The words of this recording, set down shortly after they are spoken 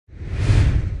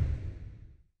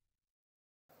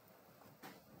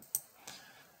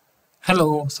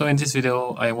Hello, so in this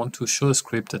video I want to show a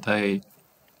script that I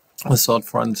thought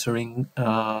for answering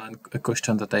a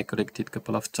question that I collected a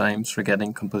couple of times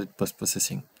regarding composite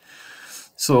post-processing.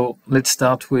 So let's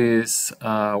start with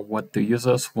what the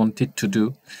users wanted to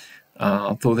do.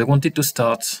 So they wanted to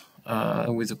start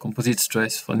with a composite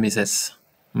stress von Mises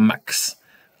max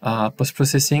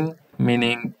post-processing,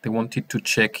 meaning they wanted to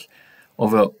check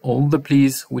over all the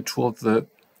pleas which was the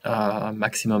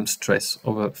maximum stress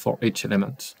for each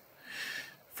element.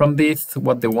 From this,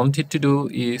 what they wanted to do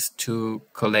is to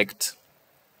collect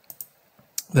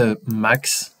the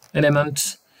max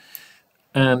element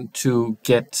and to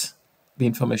get the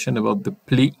information about the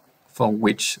plea for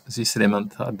which this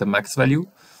element had the max value,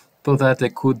 so that they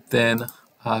could then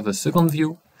have a second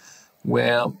view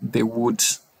where they would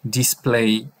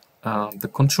display the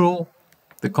control,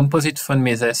 the composite von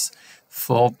Mises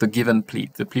for the given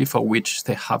plea, the plea for which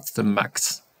they have the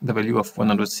max, the value of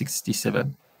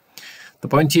 167. The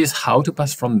point is how to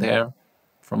pass from there,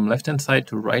 from left-hand side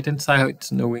to right-hand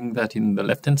side, knowing that in the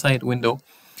left-hand side window,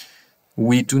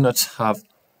 we do not have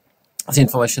the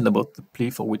information about the plea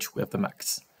for which we have the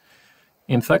max.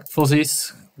 In fact, for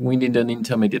this, we need an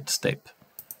intermediate step.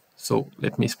 So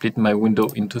let me split my window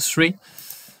into three,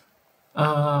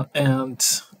 and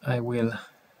I will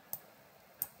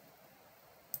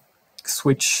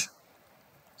switch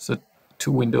the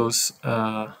two windows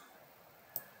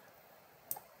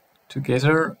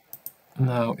together.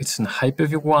 Now it's in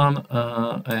HyperView 1.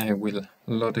 I will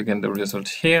load again the result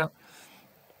here.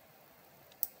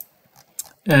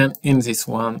 And in this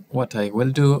one, what I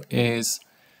will do is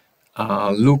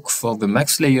look for the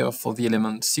max layer for the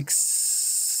element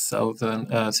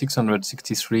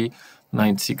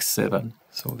 663,967.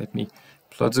 So let me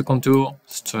plot the contour,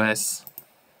 stress,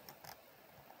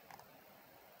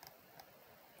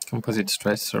 composite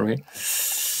stress, sorry.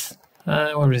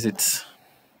 Where is it?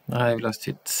 I've lost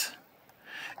it.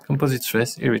 Composite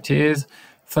stress, here it is,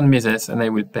 von Mises, and I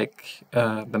will pick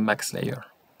the max layer.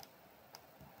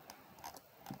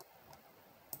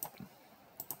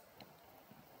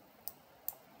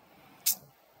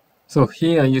 So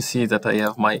here you see that I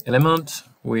have my element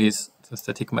with the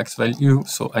static max value,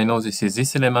 so I know this is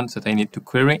this element that I need to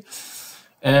query.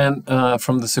 And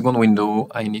from the second window,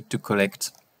 I need to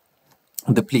collect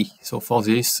the plea. So for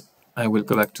this, I will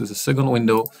go back to the second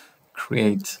window,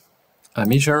 create a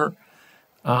measure,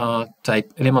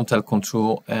 type elemental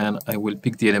contour, and I will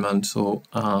pick the element. So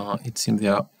it's in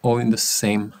there all in the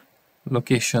same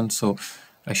location. So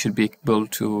I should be able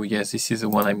to, yes, this is the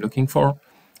one I'm looking for.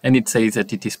 And it says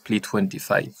that it is plea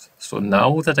 25. So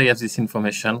now that I have this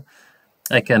information,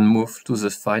 I can move to the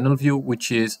final view,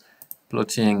 which is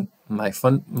plotting my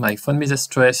von Mises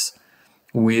stress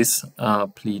with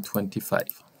plea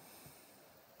 25.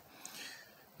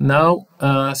 Now,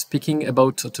 speaking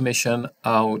about automation,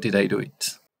 how did I do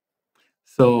it?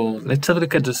 So let's have a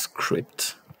look at the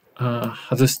script.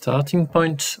 As a starting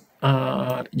point,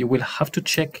 you will have to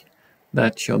check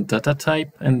that your data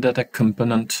type and data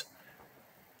component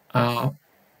are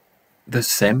the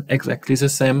same, exactly the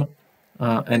same,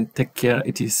 and take care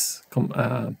it is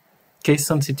case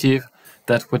sensitive.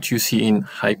 That's what you see in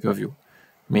HyperView.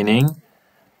 Meaning,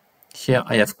 here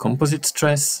I have composite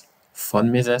stress,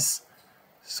 von Mises.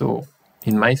 So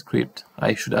in my script,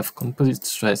 I should have composite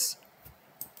stress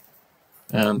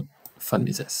and von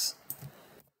Mises.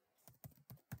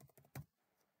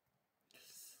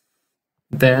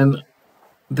 Then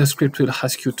the script will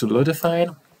ask you to load a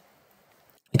file.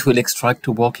 It will extract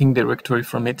a working directory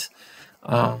from it.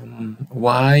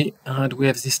 Why do we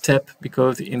have this step?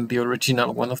 Because in the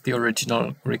original, one of the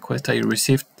original requests I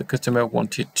received, the customer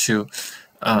wanted to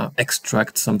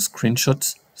extract some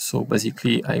screenshots. So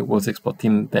basically, I was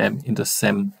exporting them in the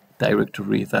same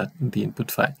directory that the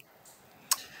input file.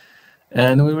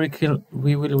 And we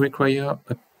will require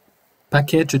a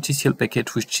package, a TCL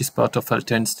package, which is part of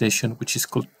Altair installation, which is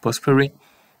called postquery.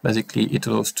 Basically, it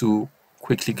allows to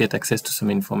quickly get access to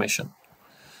some information.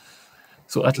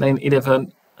 So at line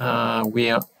 11,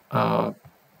 we are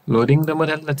loading the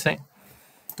model, let's say,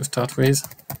 to start with.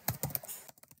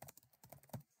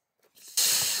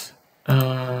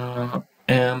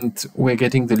 And we're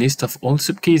getting the list of all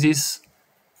subcases,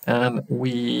 and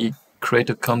we create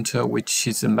a counter which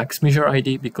is a max measure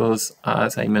ID, because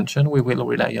as I mentioned, we will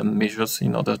rely on measures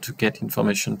in order to get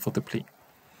information for the plea.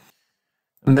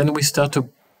 And then we start to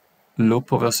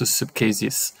loop over the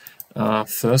subcases.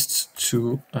 First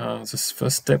to this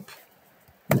first step,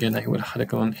 again I will add a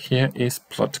command here, is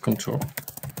plot contour.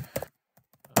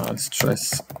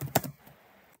 Stress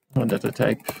data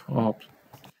type, or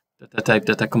data type,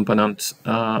 data component,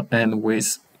 and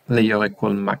with layer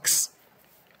equal max.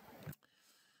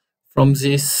 From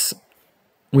this,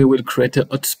 we will create a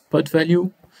hotspot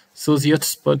value. So the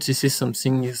hotspot, this is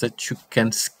something that you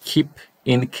can skip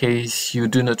in case you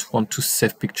do not want to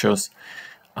save pictures.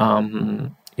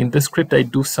 In the script, I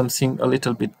do something a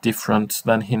little bit different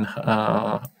than in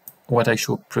what I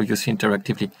showed previously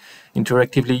interactively.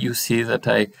 Interactively, you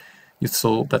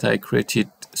saw that I created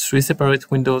 3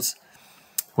 separate windows.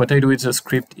 What I do with the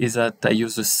script is that I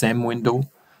use the same window,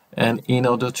 and in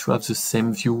order to have the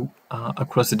same view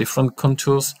across the different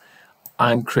contours,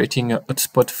 I'm creating a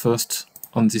hotspot first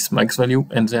on this max value,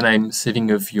 and then I'm saving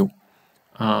a view,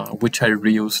 which I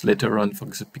reuse later on for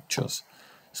the pictures.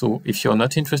 So if you're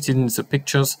not interested in the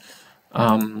pictures,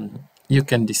 you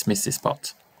can dismiss this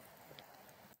part.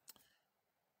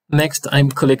 Next, I'm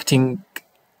collecting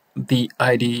the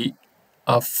ID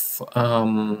of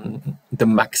the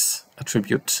max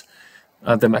attribute,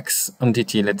 the max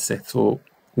entity, let's say. So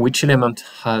which element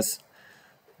has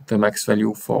the max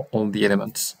value for all the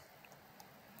elements.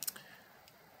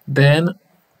 Then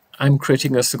I'm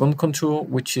creating a second contour,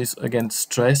 which is again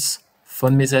stress,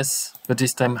 font misses, but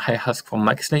this time I ask for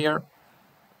max layer.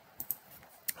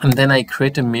 And then I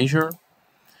create a measure,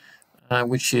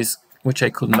 which I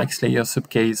call max layer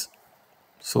subcase.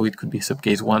 So it could be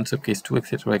subcase 1, subcase 2,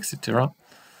 etc., etc.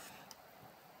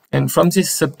 And from this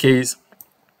subcase,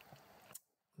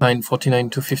 line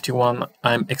 49 to 51,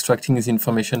 I'm extracting this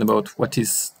information about what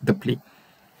is the pli.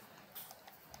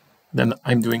 Then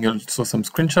I'm doing also some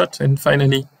screenshots, and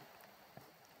finally,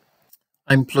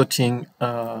 I'm plotting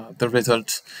the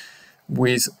result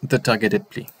with the targeted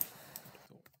pli.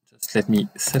 So just let me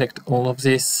select all of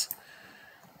this.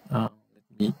 Let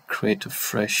me create a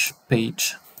fresh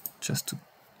page just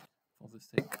for the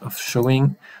sake of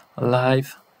showing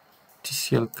live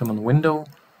TCL command window.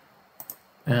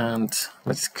 And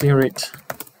let's clear it.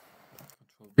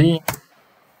 Control V.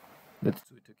 Let's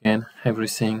do it again.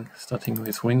 Everything starting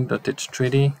with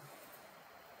ring.h3d.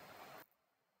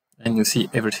 And you see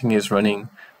everything is running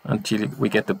until we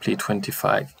get the pli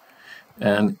 25.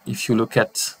 And if you look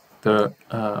at the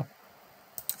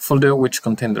folder which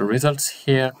contains the results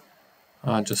here,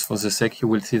 just for the sake, you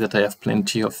will see that I have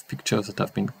plenty of pictures that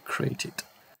have been created.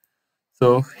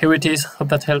 So here it is. Hope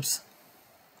that helps.